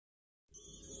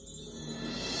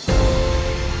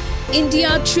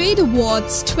India Trade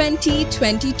Awards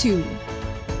 2022.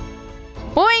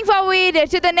 Moving forward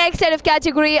to the next set of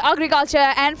category, agriculture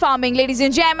and farming. Ladies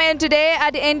and gentlemen, today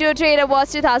at the India Trade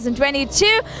Awards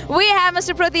 2022, we have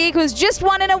Mr. Prateek, who's just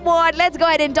won an award. Let's go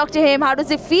ahead and talk to him. How does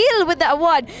he feel with the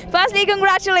award? Firstly,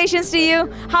 congratulations to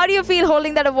you. How do you feel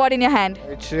holding that award in your hand?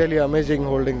 It's really amazing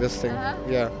holding this thing.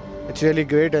 Yeah, it's really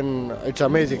great and it's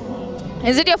amazing.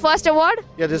 Is it your first award?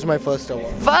 Yeah, this is my first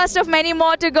award. First of many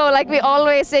more to go. Like we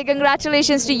always say,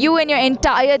 congratulations to you and your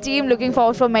entire team. Looking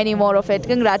forward for many more of it.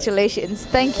 Congratulations.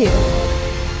 Thank you.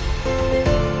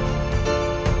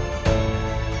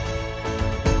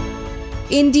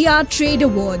 India Trade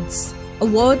Awards,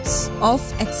 Awards of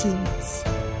Excellence.